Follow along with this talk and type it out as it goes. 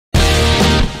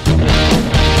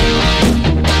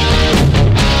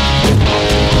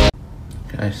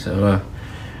Okay, so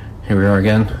here we are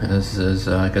again. This is,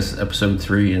 I guess, episode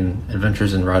 3 in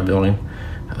Adventures in Rod Building.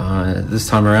 This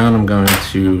time around, I'm going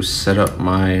to set up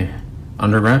my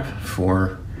underwrap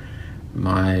for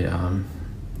my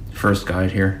first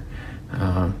guide here.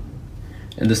 And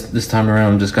this time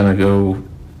around, I'm just going to go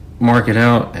mark it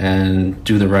out and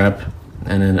do the wrap,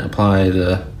 and then apply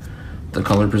the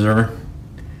color preserver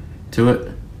to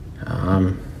it.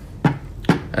 And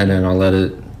then I'll let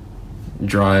it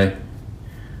dry,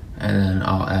 and then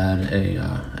I'll add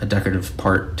a decorative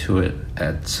part to it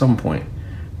at some point.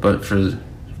 But for the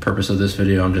purpose of this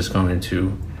video, I'm just going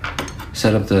to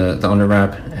set up the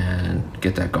underwrap and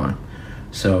get that going.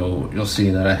 So you'll see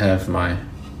that I have my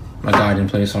guide in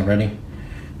place already.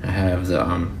 I have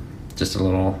the just a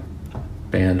little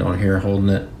band on here holding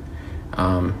it,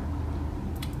 and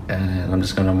I'm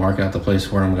just going to mark out the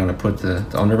place where I'm going to put the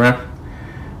underwrap,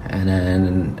 and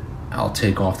then I'll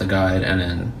take off the guide and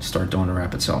then start doing the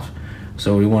wrap itself.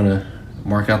 So we want to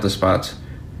mark out the spots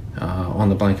on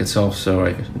the blank itself so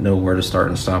I know where to start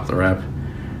and stop the wrap.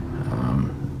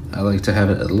 I like to have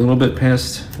it a little bit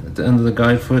past at the end of the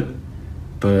guide foot,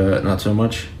 but not so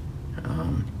much.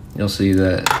 You'll see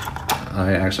that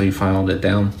I actually filed it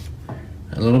down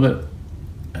a little bit.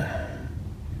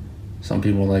 Some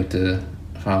people like to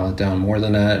file it down more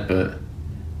than that, but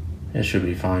it should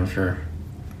be fine for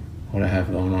what I have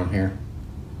going on here.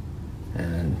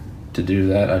 And to do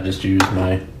that, I just use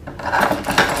my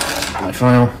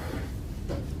file,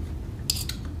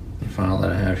 the file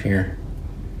that I have here,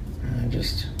 and I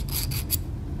just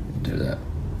do that.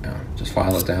 Just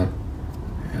file it down,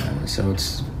 so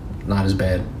it's not as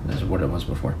bad as what it was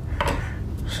before.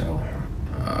 So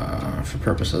for the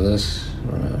purpose of this, I'm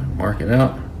gonna mark it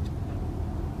out.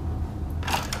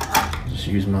 Just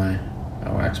use my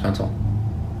wax pencil.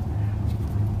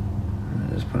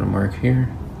 Just put a mark here,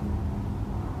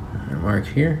 and a mark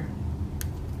here,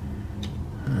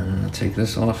 and I'll take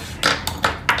this off,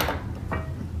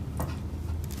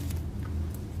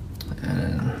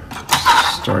 and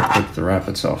start with the wrap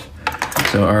itself.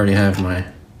 So I already have my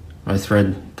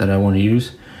thread that I want to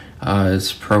use.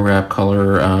 It's Pro Wrap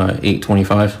color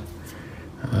 825.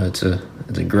 It's a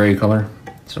gray color,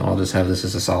 so I'll just have this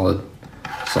as a solid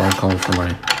color for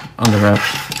my underwrap.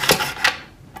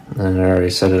 And I already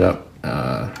set it up.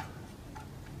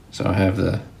 So I have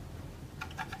the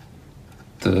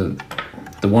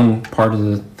one part of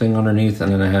the thing underneath,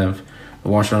 and then I have the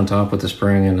washer on top with the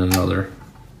spring and then other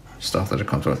stuff that it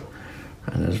comes with.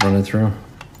 And just run it through. And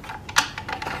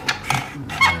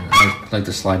I like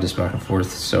to slide this back and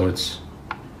forth so it's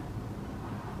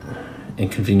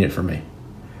inconvenient for me.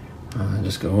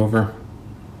 Just go over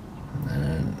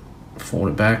and fold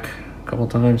it back a couple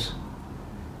times.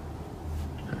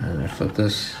 And I flip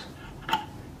this.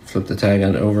 Flip the tag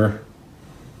end over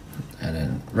and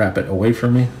then wrap it away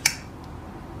from me.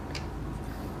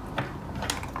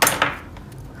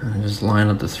 And just line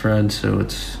up the thread so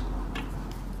it's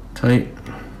tight.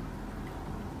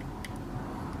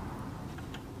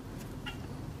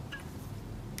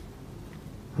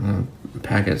 And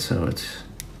pack it so it's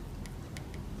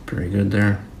pretty good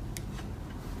there.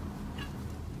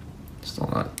 Still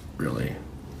not really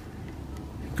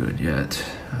good yet.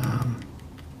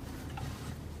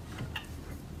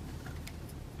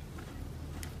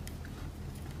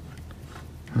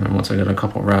 And then once I get a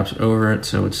couple wraps over it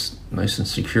so it's nice and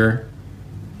secure,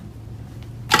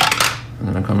 and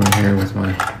then I come in here with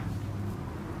my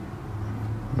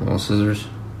little scissors,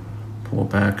 pull it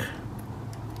back,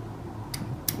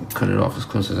 cut it off as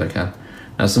close as I can.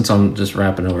 Now since I'm just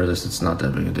wrapping over this, it's not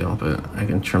that big a deal, but I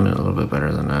can trim it a little bit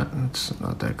better than that. It's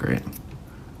not that great.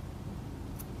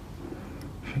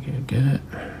 If I can get it.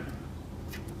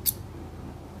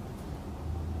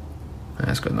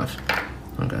 That's good enough.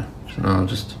 Okay, so now I'll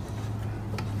just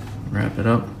wrap it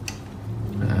up,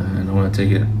 and I want to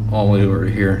take it all the way over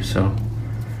here. So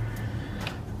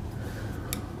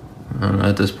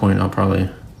at this point, I'll probably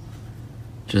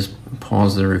just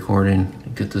pause the recording,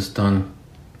 get this done,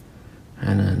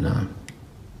 and then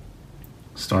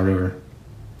start over.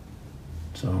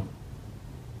 So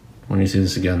when you see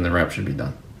this again, the wrap should be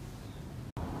done.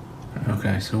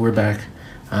 Okay, so we're back.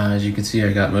 As you can see,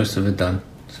 I got most of it done.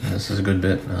 So this is a good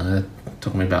bit. It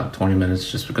took me about 20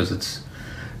 minutes just because it's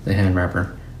the hand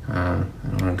wrapper. I'm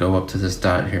gonna go up to this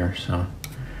dot here. So I'm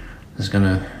just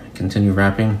gonna continue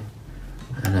wrapping,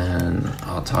 and then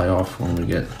I'll tie off when we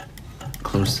get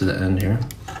close to the end here.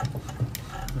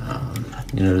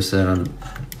 You notice that I'm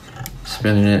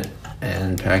spinning it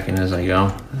and packing as I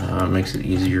go. Makes it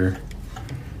easier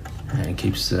and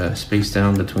keeps the space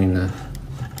down between the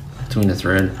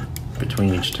thread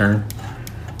between each turn.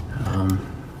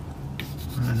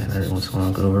 And then every once in a while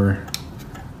I'll go over,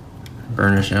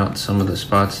 burnish out some of the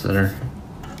spots that are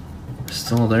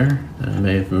still there that I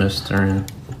may have missed during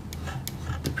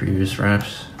the previous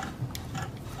wraps.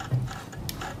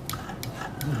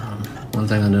 One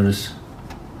thing I noticed,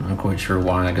 I'm not quite sure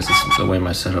why, I guess it's the way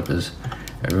my setup is,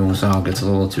 every once in a while it gets a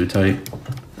little too tight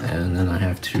and then I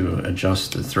have to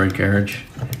adjust the thread carriage.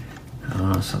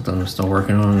 Something I'm still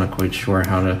working on, I'm not quite sure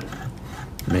how to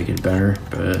make it better,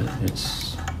 but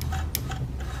it's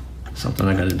something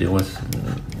I got to deal with,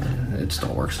 and it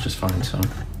still works just fine, so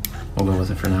we'll go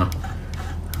with it for now.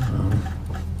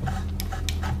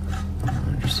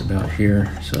 Just about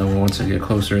here, so once I get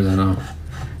closer, then I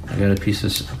got a piece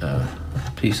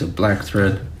of black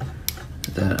thread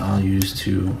that I'll use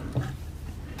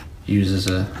as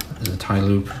a tie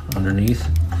loop underneath.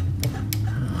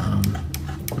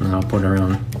 And then I'll put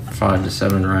around 5 to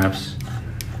 7 wraps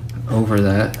over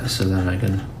that so that I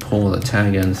can pull the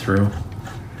tag end through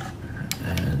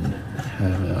and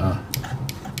have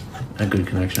a good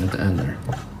connection at the end there.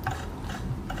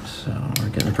 So we're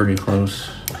getting pretty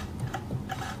close.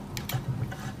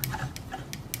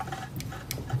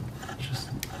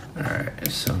 Alright,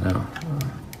 so now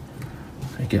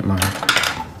I get my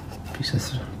piece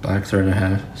of black thread I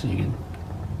have so you can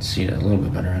see it a little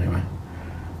bit better anyway.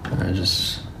 And I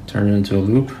just turn it into a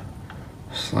loop,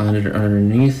 slide it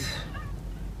underneath,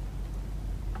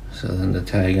 so then the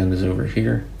tag end is over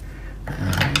here.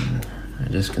 And I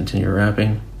just continue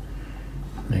wrapping,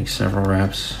 make several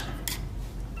wraps,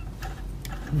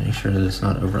 make sure that it's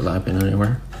not overlapping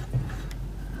anywhere.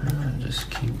 And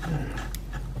just keep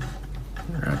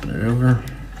wrapping it over.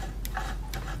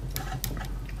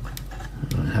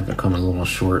 I have it come a little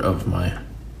short of my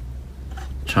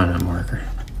China marker.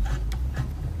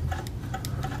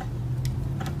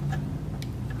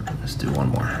 Let's do one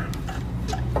more.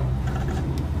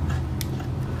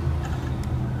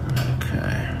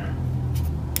 Okay.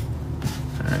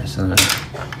 Alright, so then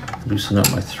I loosen up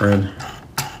my thread.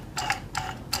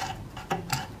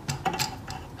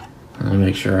 And I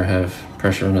make sure I have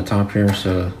pressure on the top here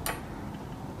so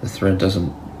the thread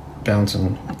doesn't bounce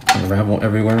and unravel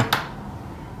everywhere.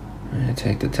 And I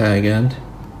take the tag end,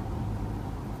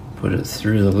 put it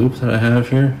through the loop that I have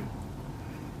here.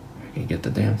 I can get the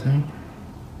damn thing.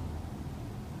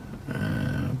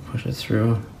 Push it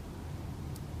through.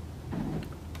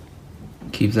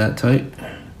 Keep that tight.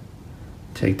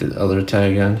 Take the other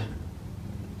tag end,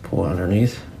 pull it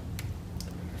underneath.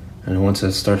 And once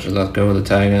it starts to let go of the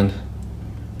tag end,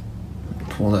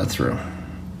 pull that through.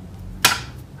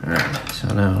 Alright, so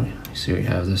now you see we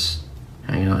have this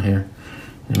hanging out here.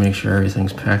 You make sure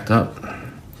everything's packed up.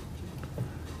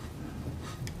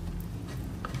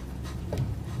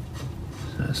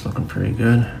 So it's looking pretty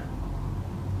good.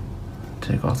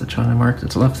 Take off the China mark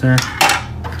that's left there.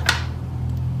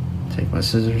 Take my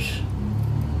scissors,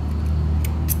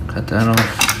 cut that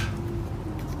off.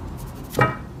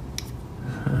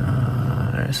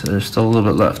 Alright, so there's still a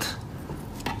little bit left.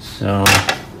 So,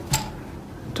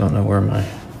 don't know where my...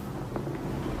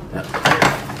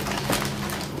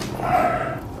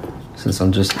 Since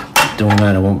I'm just doing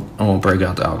that, I won't break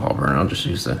out the alcohol burn. I'll just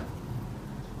use a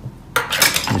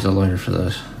lighter for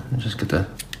this and just get the.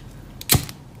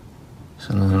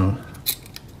 So then I'll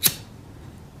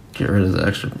get rid of the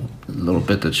extra little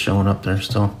bit that's showing up there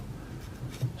still.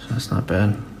 So that's not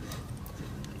bad.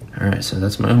 All right, so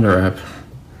that's my under wrap.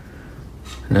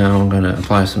 Now I'm gonna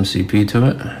apply some CP to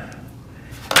it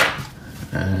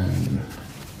and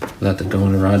let it go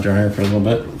in the rod dryer for a little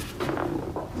bit.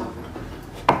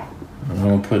 I'm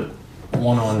going to put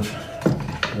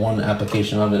one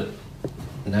application of it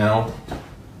now,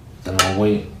 then I'll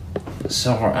wait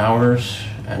several hours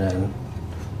and then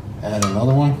add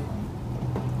another one.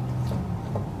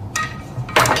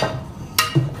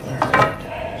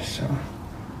 Alright, so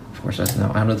of course that's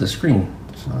now out of the screen,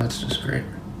 so that's just great.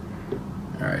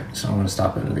 Alright, so I'm going to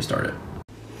stop it and restart it.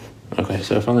 Okay,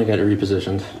 so I finally got it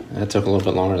repositioned. That took a little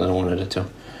bit longer than I wanted it to.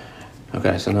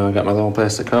 Okay, so now I got my little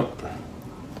plastic cup.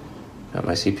 Got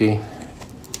my CP.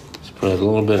 Just put it a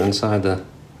little bit inside the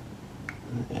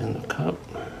cup.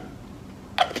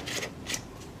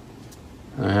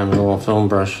 And I have a little foam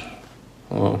brush,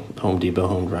 a little Home Depot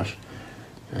home brush,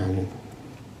 and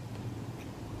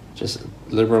just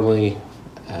liberally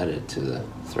add it to the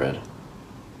thread.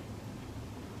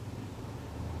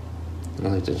 I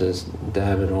like to just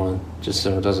dab it on, just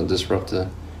so it doesn't disrupt the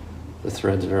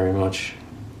threads very much.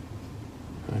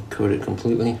 I coat it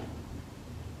completely.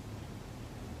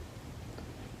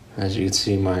 As you can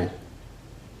see, my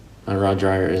rod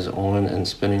dryer is on and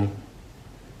spinning.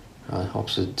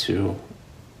 Helps it to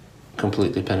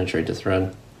completely penetrate the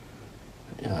thread.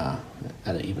 at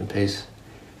an even pace.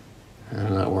 And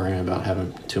I'm not worrying about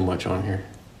having too much on here.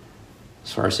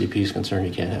 As far as CP is concerned,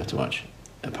 you can't have too much.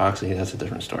 Epoxy, that's a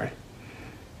different story.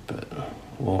 But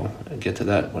we'll get to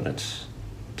that when it's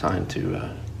time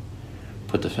to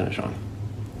put the finish on.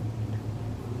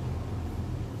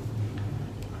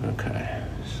 Okay,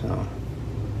 so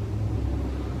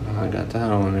I got that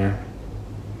on there.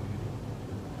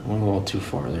 I went a little too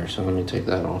far there, so let me take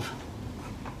that off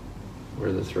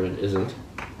where the thread isn't.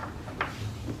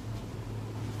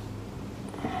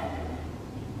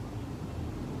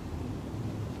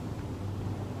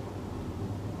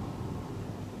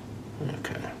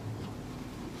 Okay.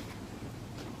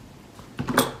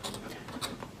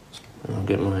 I'll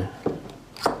get my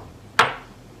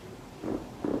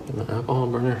alcohol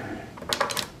burner,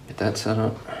 get that set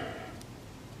up.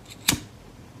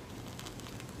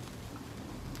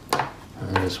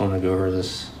 I just want to go over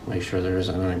this, make sure there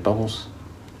isn't any bubbles.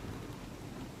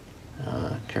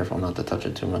 Careful not to touch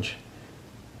it too much.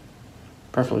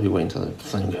 Preferably wait until the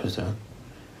flame goes down.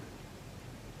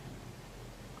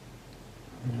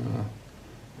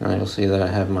 Now you'll see that I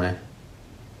have my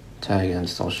tag end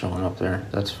still showing up there.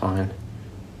 That's fine.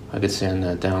 I could sand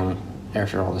that down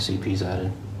after all the CP's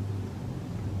added.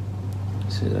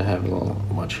 See that I have a little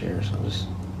much here, so I'll just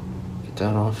get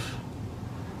that off.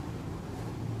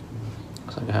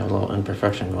 Looks like I have a little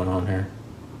imperfection going on here.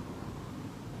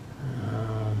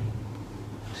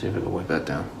 See if I can wipe that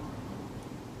down.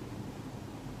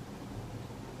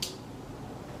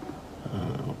 I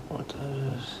don't know what that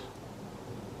is.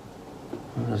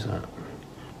 What is that?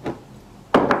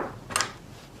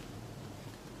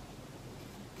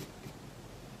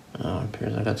 Oh, it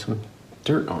appears I got some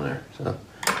dirt on there, so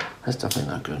that's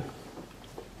definitely not good.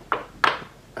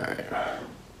 Alright.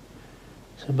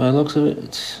 So by the looks of it,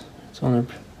 it's on there.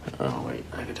 Oh wait,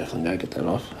 I could definitely gotta get that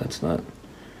off. That's not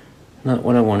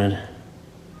what I wanted.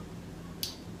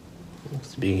 It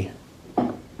looks to be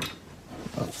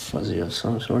a fuzzy of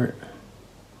some sort.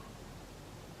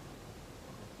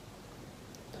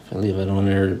 If I leave it on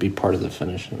there, it'd be part of the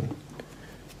finish, and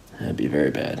that'd be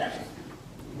very bad.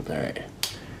 Alright.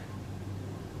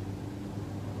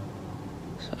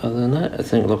 So other than that, I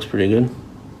think it looks pretty good.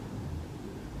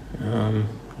 I'll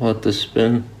let this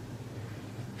spin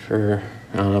for,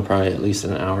 I don't know, probably at least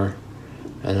an hour,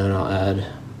 and then I'll add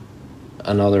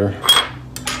another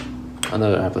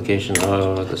application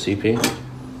of the CP,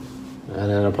 and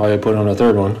then I'll probably put on a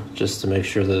third one just to make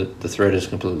sure that the thread is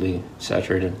completely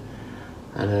saturated.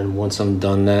 And then once I'm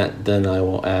done that, then I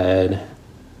will add,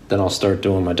 then I'll start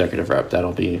doing my decorative wrap.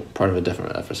 That'll be part of a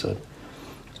different episode.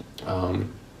 I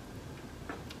don't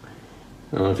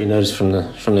know if you noticed from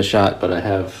the shot, but I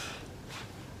have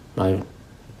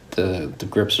the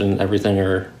grips and everything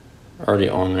are already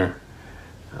on there.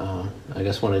 I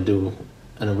guess when I do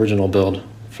an original build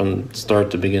from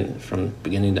start to from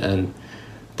beginning to end,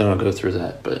 then I'll go through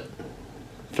that. But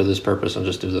for this purpose, I'll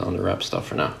just do the under wrap stuff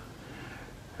for now.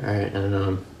 All right,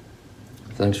 and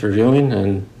thanks for viewing,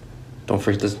 and don't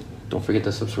forget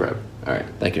to subscribe. All right,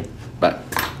 thank you. Bye.